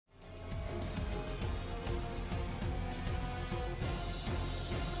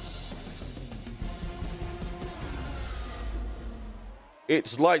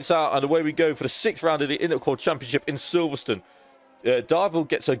It's lights out, and away we go for the 6th round of the Intercore Championship in Silverstone. Darvill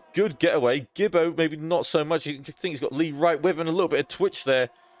gets a good getaway. Gibbo, maybe not so much. I think he's got Lee right with him, and a little bit of twitch there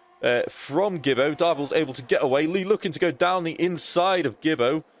from Gibbo. Darvill's able to get away. Lee looking to go down the inside of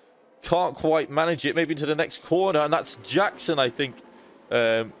Gibbo. Can't quite manage it. Maybe into the next corner, and that's Jackson, I think,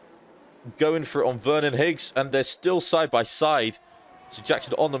 going for it on Vernon Higgs, and they're still side by side. So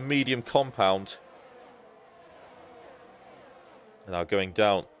Jackson on the medium compound. Now going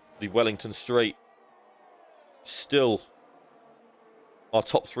down the Wellington Straight. Still, our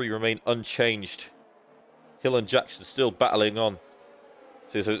top 3 remain unchanged. Hill and Jackson still battling on.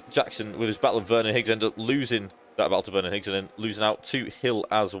 So Jackson, with his battle of Vernon Higgs, ended up losing that battle to Vernon Higgs and then losing out to Hill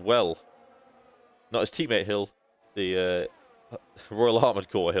as well. Not his teammate Hill, the Royal Armoured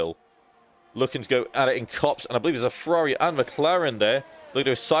Corps Hill. Looking to go at it in cops, and I believe there's a Ferrari and McLaren there. Look at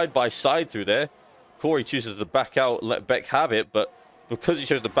those side by side through there. Corey chooses to back out and let Beck have it, but because he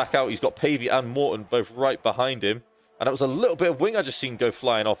chose to back out, he's got Pavey and Morton both right behind him. And that was a little bit of wing I just seen go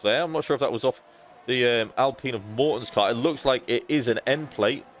flying off there. I'm not sure if that was off the Alpine of Morton's car. It looks like it is an end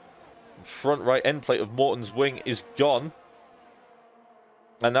plate. Front right end plate of Morton's wing is gone.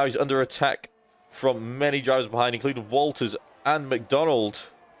 And now he's under attack from many drivers behind, including Walters and McDonald.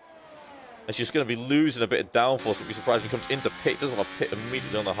 And she's going to be losing a bit of downforce. Wouldn't be surprised if he comes into pit. Doesn't want to pit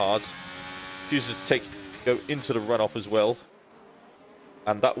immediately on the hards. Chooses to go into the runoff as well.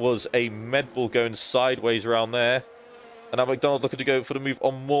 And that was a Med Bull going sideways around there. And now McDonald looking to go for the move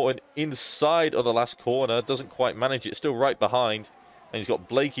on Morton inside of the last corner. Doesn't quite manage it. Still right behind. And he's got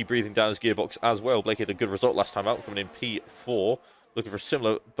Blakey breathing down his gearbox as well. Blakey had a good result last time out, coming in P4. Looking for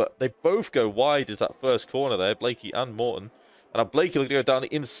similar, but they both go wide as that first corner there, Blakey and Morton. And now Blakey looking to go down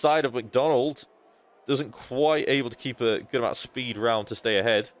the inside of McDonald. Doesn't quite able to keep a good amount of speed round to stay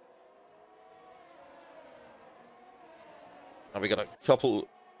ahead. And we got a couple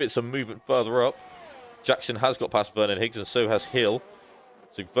bits of movement further up. Jackson has got past Vernon Higgs, and so has Hill.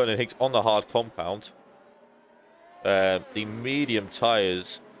 So Vernon Higgs on the hard compound. The medium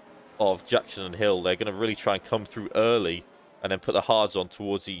tyres of Jackson and Hill, they're going to really try and come through early and then put the hards on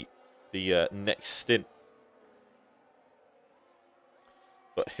towards the next stint.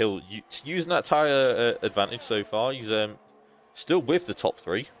 But Hill using that tyre advantage so far. He's still with the top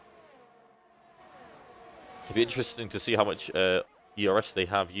 3. It'll be interesting to see how much ERS they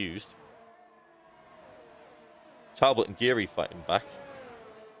have used. Talbot and Geary fighting back.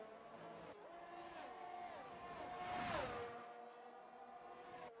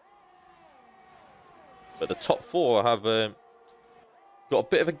 But the top 4 have got a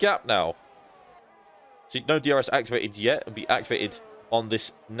bit of a gap now. So no DRS activated yet. It'll be activated on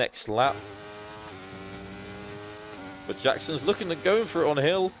this next lap. But Jackson's looking at going for it on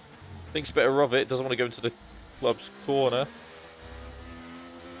Hill. Thinks better of it. Doesn't want to go into the club's corner.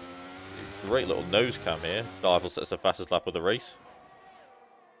 Great little nose cam here. Darvill sets the fastest lap of the race.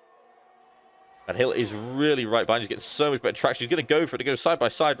 And Hill is really right behind. He's getting so much better traction. He's going to go for it. To go side by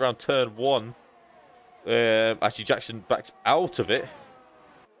side around turn 1. Actually, Jackson backed out of it.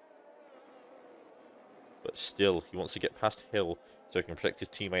 But still, he wants to get past Hill so he can protect his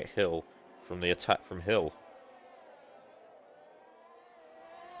teammate Hill from the attack from Hill.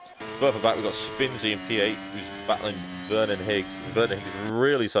 Further back, we've got Spinsy in P8, who's battling Vernon Higgs. Vernon Higgs is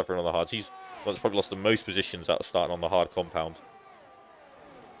really suffering on the hards. He's one that's probably lost the most positions out of starting on the hard compound.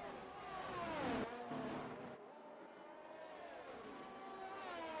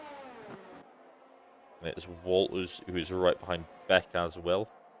 And it's Walters, who is right behind Beck as well.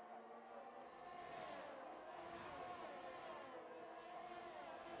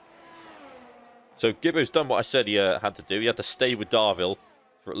 So Gibbo's done what I said he had to do. He had to stay with Darvill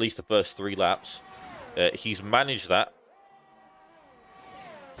for at least the first 3 laps. He's managed that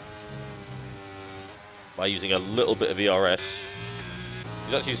by using a little bit of ERS.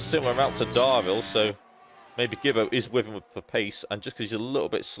 He's actually a similar amount to Darvill, so maybe Gibbo is with him for pace, and just because he's a little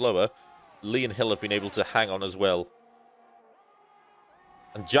bit slower, Lee and Hill have been able to hang on as well.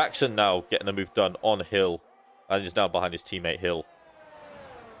 And Jackson now getting the move done on Hill, and is now behind his teammate Hill.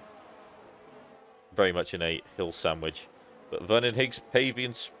 Very much in a Hill sandwich. But Vernon Higgs, Pavey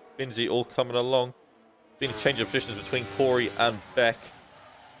and Spinsy all coming along. Been a change of positions between Corey and Beck.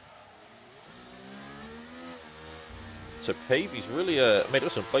 So Pavey's really made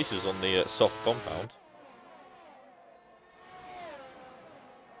up some places on the soft compound.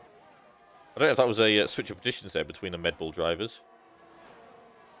 I don't know if that was a switch of positions there between the Med Bull drivers.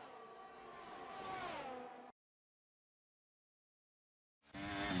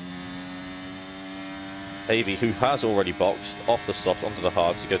 Pavey, who has already boxed off the soft onto the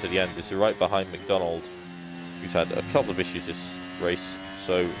hards to go to the end, is right behind McDonald, who's had a couple of issues this race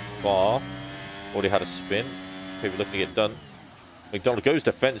so far. Already had a spin. Pavey looking to get done. McDonald goes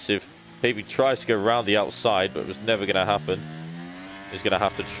defensive. Pavey tries to go around the outside, but it was never going to happen. He's going to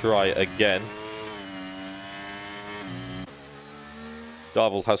have to try again.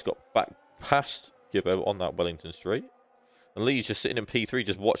 Darvill has got back past Gibbo on that Wellington straight. And Lee's just sitting in P3,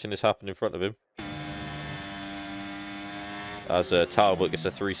 just watching this happen in front of him. As Talbot gets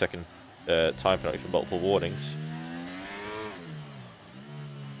a 3-second time penalty for multiple warnings.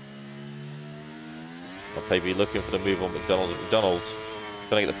 Pavey looking for the move on McDonald. McDonald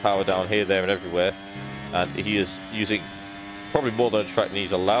trying to get the power down here, there, and everywhere. And he is using probably more than a track than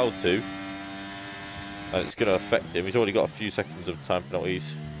he's allowed to. And it's going to affect him. He's already got a few seconds of time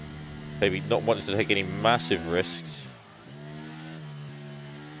penalties. Pavey not wanting to take any massive risks.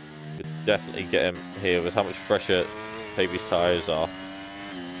 Could definitely get him here with how much fresher Pavey's tyres are.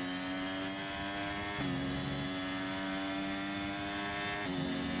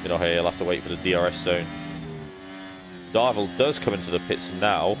 You know, here he'll have to wait for the DRS zone. Darvill does come into the pits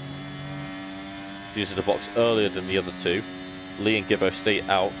now. He's in the box earlier than the other two. Lee and Gibbo stay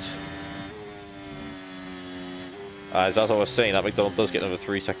out. As I was saying, that McDonald does get another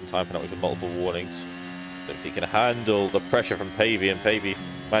 3-second time penalty for multiple warnings. Don't think he can handle the pressure from Pavey, and Pavey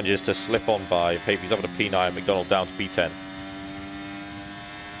manages to slip on by. Pavey's up to P9, McDonald down to P10.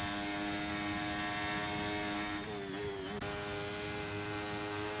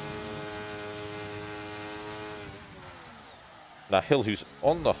 Now Hill, who's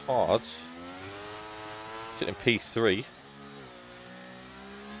on the hards, sitting in P3.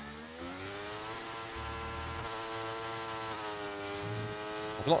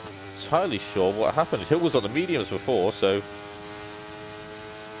 I'm not entirely sure what happened. Hill was on the mediums before, so...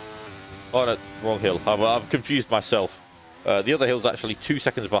 Oh no, wrong Hill. I've confused myself. The other Hill's actually 2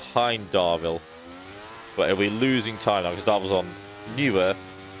 seconds behind Darvill. But he'll be losing time now because Darvill's on newer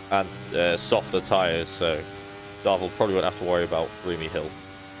and softer tyres, so... Darvill probably won't have to worry about Remy Hill.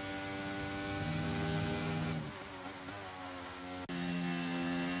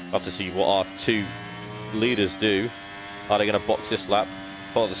 We'll have to see what our two leaders do. Are they going to box this lap,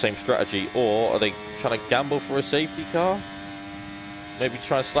 follow the same strategy, or are they trying to gamble for a safety car? Maybe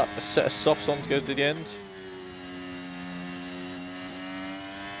try and slap a set of softs on to go to the end?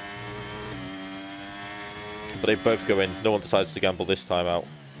 But they both go in. No one decides to gamble this time out.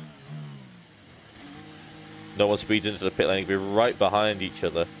 No one speeds into the pit lane. They'll be right behind each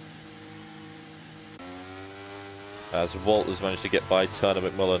other. As Walt has managed to get by Turner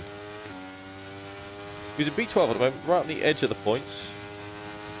McMullen. He's a B12 at the moment, right on the edge of the points.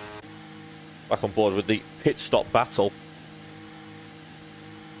 Back on board with the pit stop battle.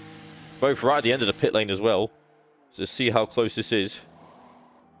 Both right at the end of the pit lane as well. So see how close this is.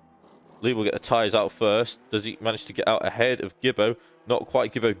 Lee will get the tyres out first. Does he manage to get out ahead of Gibbo? Not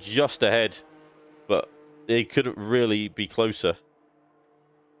quite. Gibbo just ahead. But he couldn't really be closer.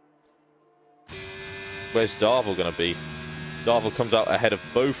 Where's Darvill going to be? Darvill comes out ahead of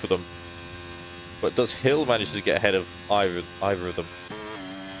both of them. But does Hill manage to get ahead of either of them?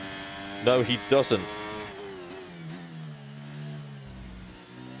 No, he doesn't.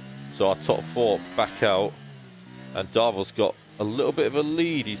 So our top four back out. And Darvill's got a little bit of a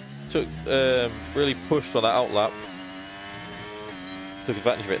lead. He took really pushed on that outlap. Took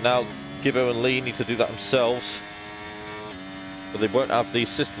advantage of it. Now Gibbo and Lee need to do that themselves. But they won't have the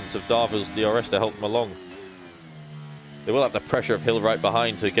assistance of Darvill's DRS to help them along. They will have the pressure of Hill right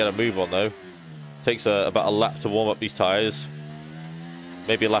behind to get a move on though. Takes about a lap to warm up these tyres.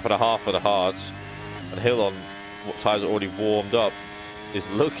 Maybe a lap and a half for the hards. And Hill on what tyres are already warmed up is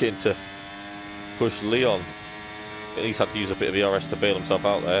looking to push Leon. At least had to use a bit of DRS to bail himself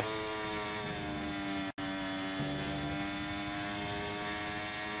out there.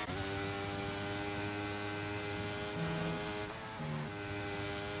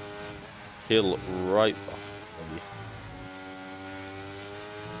 Hill right behind.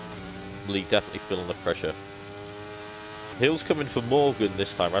 Lee definitely feeling the pressure. Hill's coming for Morgan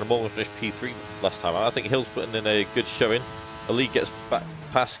this time round. Morgan finished P3 last time. I think Hill's putting in a good showing. Lee gets back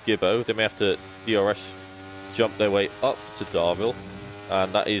past Gibbo. They may have to DRS jump their way up to Darvill.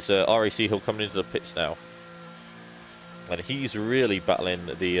 And that is RAC Hill coming into the pits now. And he's really battling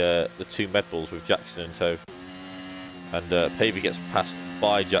the two Med Bulls with Jackson in tow. And Pavey gets passed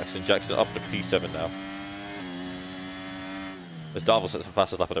by Jackson. Jackson up to P7 now. As Darvill sets the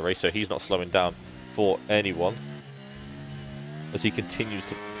fastest lap of the race, so he's not slowing down for anyone. As he continues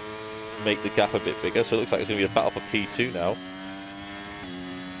to make the gap a bit bigger. So it looks like it's going to be a battle for P2 now.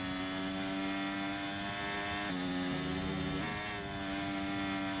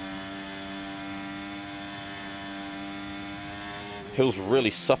 Hill's really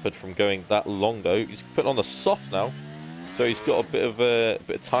suffered from going that long though. He's put on the soft now, so he's got a bit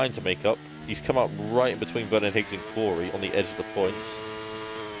of time to make up. He's come up right in between Vernon Higgs and Corey on the edge of the points.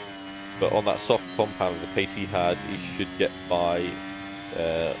 But on that soft compound, the pace he had, he should get by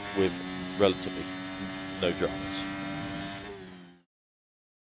with relatively no dramas.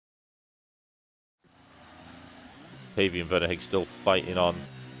 Pavey and Vernon Higgs still fighting on.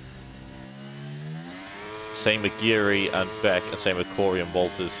 Same with Geary and Beck, and same with Corey and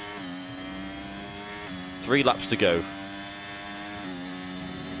Walters. 3 laps to go.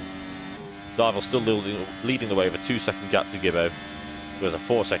 Darvill still leading the way with a 2-second gap to Gibbo. There's a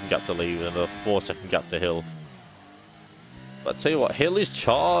 4-second gap to Lee, and another 4-second gap to Hill. But I tell you what, Hill is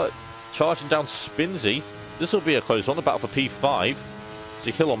charging down Spinsy. This will be a close one, the battle for P5. See,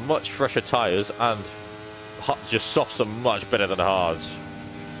 Hill on much fresher tyres, and just softs are much better than hards.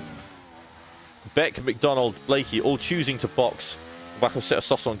 Beck, McDonald, Blakey all choosing to box, whack a set of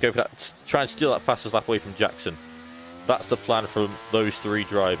softs on, go for that, try and steal that fastest lap away from Jackson. That's the plan from those 3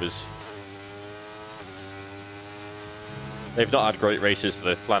 drivers. They've not had great races, so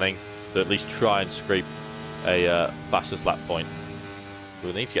they're planning to at least try and scrape a fastest lap point.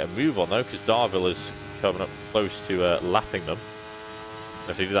 We'll need to get a move on though, because Darvill is coming up close to lapping them.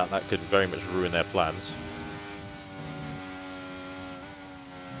 And if they do that, that could very much ruin their plans.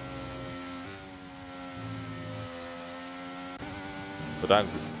 But down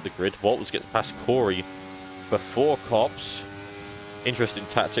the grid, Walters gets past Corey before Copse. Interesting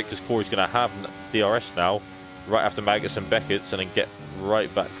tactic, because Corey's going to have DRS now, right after Maggots and Beckett's, and then get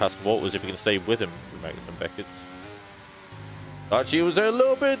right back past Walters if he can stay with him with Maggots and Beckett's. Actually, was there a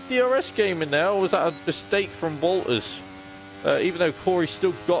little bit of DRS game in there, or was that a mistake from Walters? Even though Corey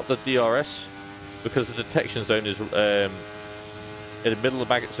still got the DRS, because the detection zone is in the middle of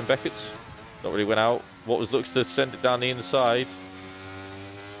Maggots and Beckett's. Not really went out. Walters looks to send it down the inside.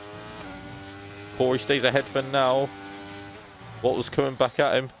 Corey stays ahead for now. Walters coming back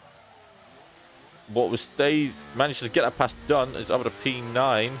at him. Walters stays, manages to get that pass done. It's up to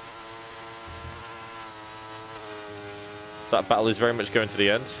P9. That battle is very much going to the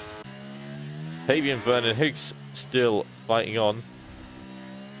end. Pavey and Vernon Higgs still fighting on.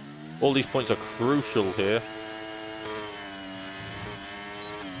 All these points are crucial here.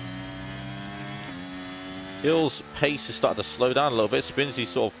 Hill's pace is starting to slow down a little bit. Spinsy's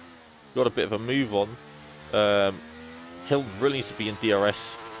sort of got a bit of a move on. Hill really needs to be in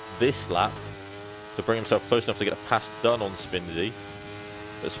DRS this lap to bring himself close enough to get a pass done on Spinsy.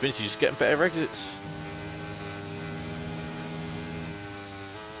 But Spinsy's just getting better exits.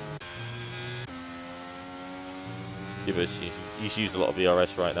 He's used a lot of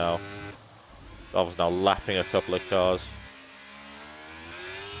DRS right now. Darvill's now lapping a couple of cars.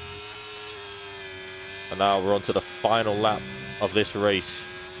 And now we're on to the final lap of this race.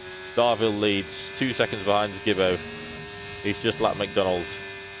 Darvill leads 2 seconds behind Gibbo. He's just lapped McDonald,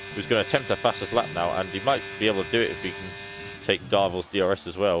 who's going to attempt the fastest lap now, and he might be able to do it if he can take Darvill's DRS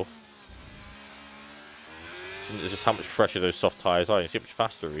as well. It's just how much fresher those soft tyres are. You see how much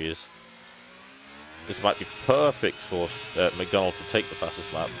faster he is. This might be perfect for McDonald to take the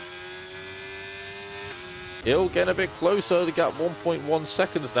fastest lap. He'll get a bit closer. They got 1.1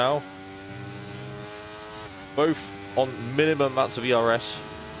 seconds now. Both on minimum amounts of ERS.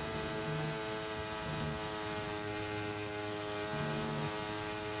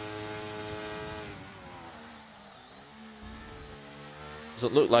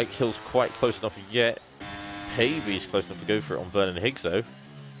 Doesn't look like Hill's quite close enough yet. Pavey's close enough to go for it on Vernon Higgs though. If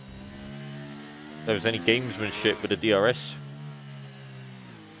there was any gamesmanship with the DRS.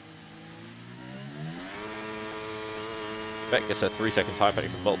 Beck gets a 3-second time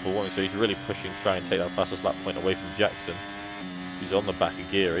penalty from multiple warnings, so he's really pushing to try and take that fastest lap point away from Jackson. He's on the back of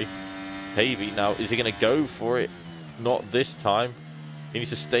Geary. Pavey now, is he going to go for it? Not this time. He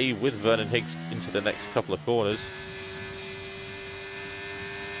needs to stay with Vernon Higgs into the next couple of corners.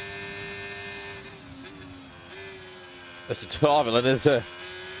 That's a Darvill, and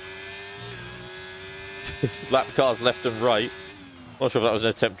there's lap cars left and right. Not sure if that was an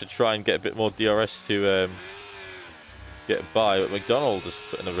attempt to try and get a bit more DRS to get by, but McDonald has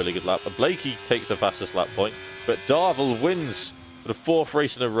put in a really good lap. And Blakey takes the fastest lap point, but Darvill wins for the 4th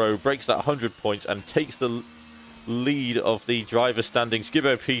race in a row, breaks that 100 points, and takes the lead of the driver standings.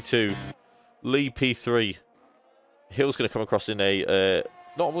 Gibbo P2, Lee P3. Hill's going to come across in a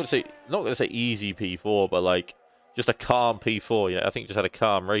not going to say easy P4, but like just a calm P4. Yeah, I think just had a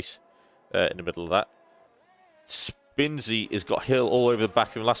calm race in the middle of that. Spinsy has got Hill all over the back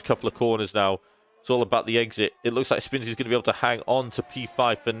of him. Last couple of corners now. It's all about the exit. It looks like Spinsy's going to be able to hang on to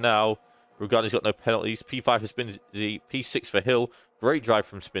P5 for now. Regarding he's got no penalties. P5 for Spinsy, P6 for Hill, Great drive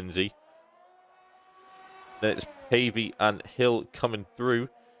from Spinsy. Then it's Pavey and Hill coming through.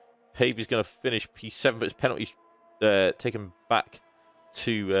 Pavey's going to finish P7, but his penalty's taken back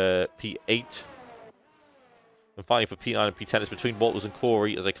to P8. And finally for P9 and P10, it's between Walters and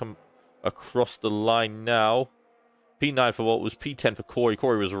Corey as they come across the line now. P9 for Walters, P10 for Corey.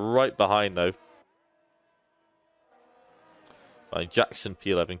 Corey was right behind, though. Finally, Jackson,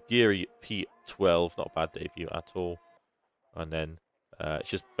 P11. Geary, P12. Not a bad debut at all. And then it's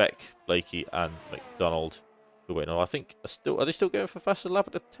just Beck, Blakey, and McDonald. Wait, no, I think are they still going for faster lap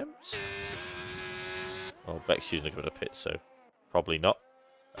at attempts? Well, Beck's choosing to go to the pit, so probably not.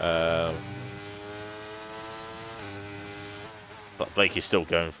 But Blakey's still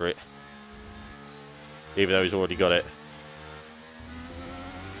going for it, even though he's already got it.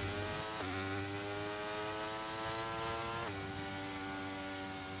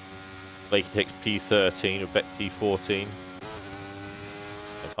 Blakey takes P13 with Beck P14.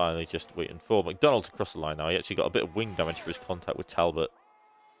 And finally just waiting for McDonald to cross the line now. He actually got a bit of wing damage for his contact with Talbot.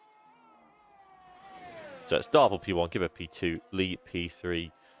 So it's Darvill P1, Gibbo P2, Lee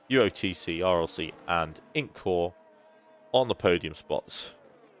P3, UOTC, RLC, and Inkcore on the podium spots.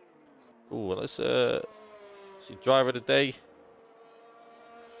 Ooh, let's see, driver of the day.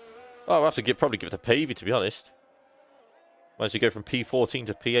 Oh, I'll have to probably give it to Pavey, to be honest. Managed to go from P14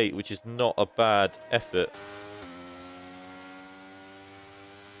 to P8, which is not a bad effort.